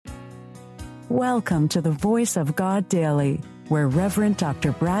Welcome to the Voice of God Daily, where Reverend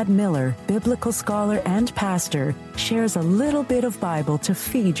Dr. Brad Miller, biblical scholar and pastor, shares a little bit of Bible to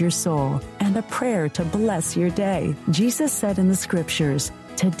feed your soul and a prayer to bless your day. Jesus said in the scriptures,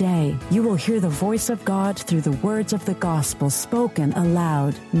 "Today you will hear the voice of God through the words of the gospel spoken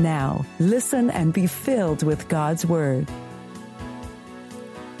aloud." Now, listen and be filled with God's word.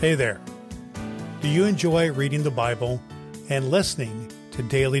 Hey there. Do you enjoy reading the Bible and listening to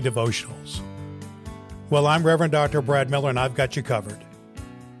daily devotionals? Well, I'm Reverend Dr. Brad Miller, and I've got you covered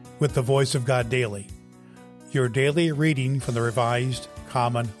with the Voice of God Daily, your daily reading from the Revised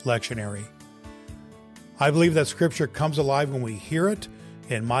Common Lectionary. I believe that Scripture comes alive when we hear it,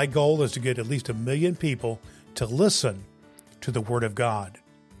 and my goal is to get at least 1 million people to listen to the Word of God.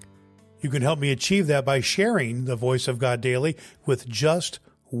 You can help me achieve that by sharing the Voice of God Daily with just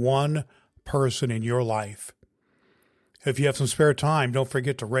one person in your life. If you have some spare time, don't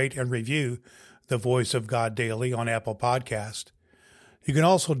forget to rate and review the Voice of God Daily on Apple Podcast. You can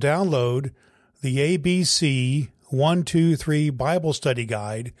also download the ABC 123 Bible Study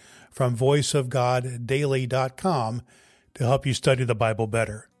Guide from voiceofgoddaily.com to help you study the Bible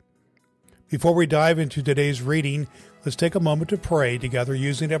better. Before we dive into today's reading, let's take a moment to pray together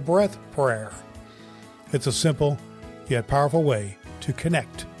using a breath prayer. It's a simple yet powerful way to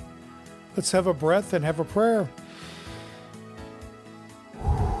connect. Let's have a breath and have a prayer.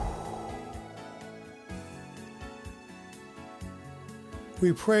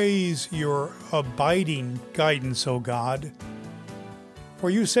 We praise your abiding guidance, O God,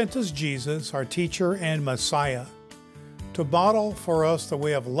 for you sent us Jesus, our teacher and Messiah, to model for us the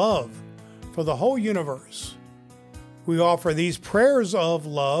way of love for the whole universe. We offer these prayers of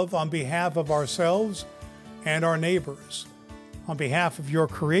love on behalf of ourselves and our neighbors, on behalf of your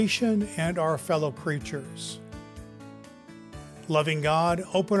creation and our fellow creatures. Loving God,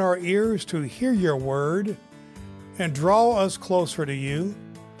 open our ears to hear your word and draw us closer to you,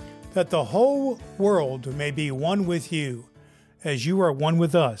 that the whole world may be one with you as you are one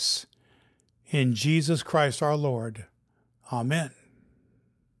with us. In Jesus Christ our Lord. Amen.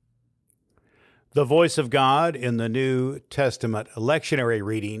 The Voice of God in the New Testament lectionary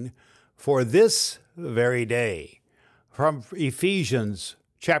reading for this very day from Ephesians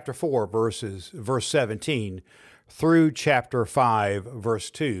chapter 4, verse 17 through chapter 5, verse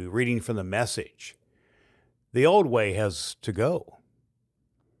 2, reading from the Message. The old way has to go.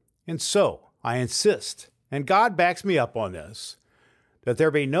 And so I insist, and God backs me up on this, that there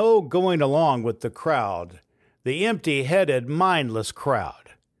be no going along with the crowd, the empty-headed, mindless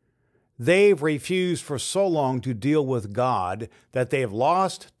crowd. They've refused for so long to deal with God that they have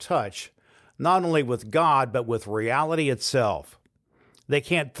lost touch not only with God, but with reality itself. They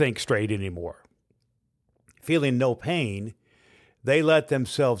can't think straight anymore. Feeling no pain, they let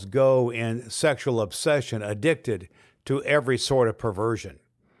themselves go in sexual obsession, addicted to every sort of perversion.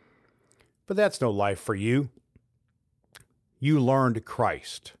 But that's no life for you. You learned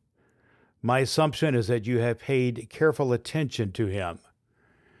Christ. My assumption is that you have paid careful attention to him,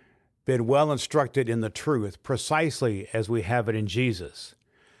 been well instructed in the truth, precisely as we have it in Jesus.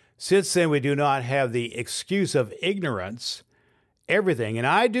 Since then, we do not have the excuse of ignorance. Everything, and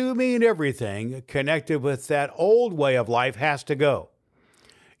I do mean everything, connected with that old way of life has to go.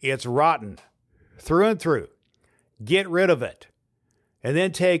 It's rotten, through and through. Get rid of it. And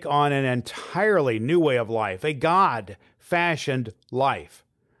then take on an entirely new way of life, a God-fashioned life.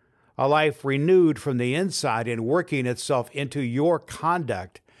 A life renewed from the inside and working itself into your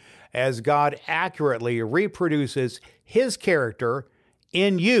conduct as God accurately reproduces his character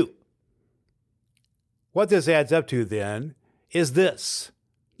in you. What this adds up to then is this: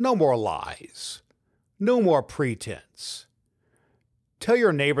 no more lies, no more pretense. Tell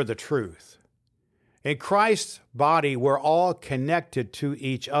your neighbor the truth. In Christ's body, we're all connected to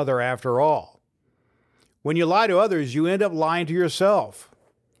each other after all. When you lie to others, you end up lying to yourself.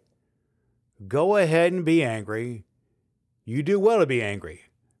 Go ahead and be angry. You do well to be angry,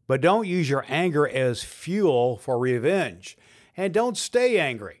 but don't use your anger as fuel for revenge. And don't stay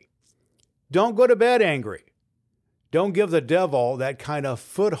angry. Don't go to bed angry. Don't give the devil that kind of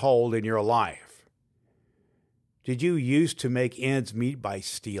foothold in your life. Did you used to make ends meet by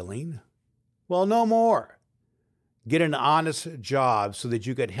stealing? Well, no more. Get an honest job so that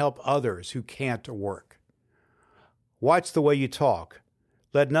you can help others who can't work. Watch the way you talk.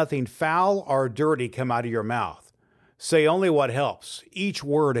 Let nothing foul or dirty come out of your mouth. Say only what helps, each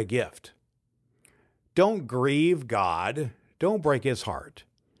word a gift. Don't grieve God. Don't break his heart.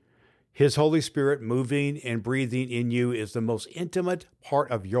 His Holy Spirit moving and breathing in you is the most intimate part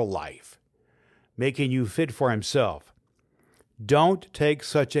of your life, making you fit for himself. Don't take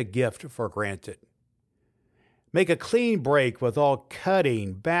such a gift for granted. Make a clean break with all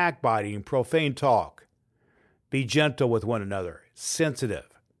cutting, backbiting, profane talk. Be gentle with one another, sensitive.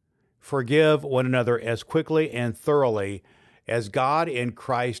 Forgive one another as quickly and thoroughly as God in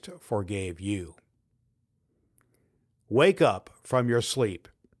Christ forgave you. Wake up from your sleep.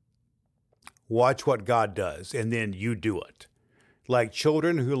 Watch what God does, and then you do it. Like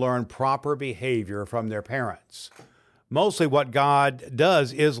children who learn proper behavior from their parents. Mostly what God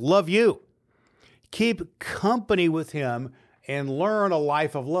does is love you. Keep company with Him and learn a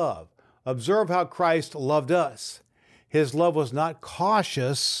life of love. Observe how Christ loved us. His love was not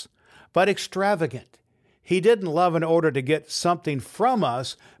cautious, but extravagant. He didn't love in order to get something from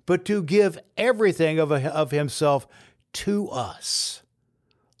us, but to give everything of Himself to us.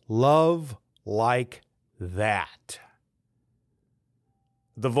 Love like that.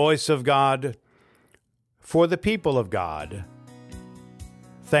 The voice of God for the people of God.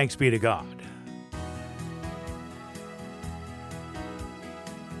 Thanks be to God.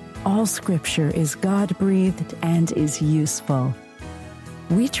 All Scripture is God-breathed and is useful.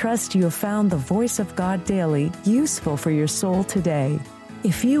 We trust you have found the Voice of God Daily useful for your soul today.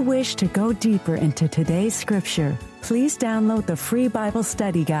 If you wish to go deeper into today's Scripture, please download the free Bible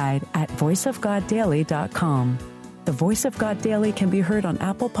study guide at voiceofgoddaily.com. The Voice of God Daily can be heard on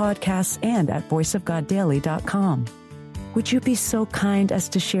Apple Podcasts and at voiceofgoddaily.com. Would you be so kind as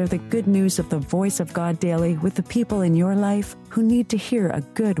to share the good news of the Voice of God Daily with the people in your life who need to hear a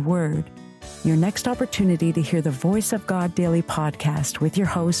good word? Your next opportunity to hear the Voice of God Daily podcast with your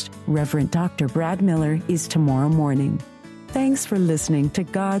host, Reverend Dr. Brad Miller, is tomorrow morning. Thanks for listening to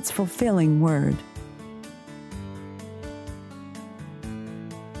God's fulfilling Word.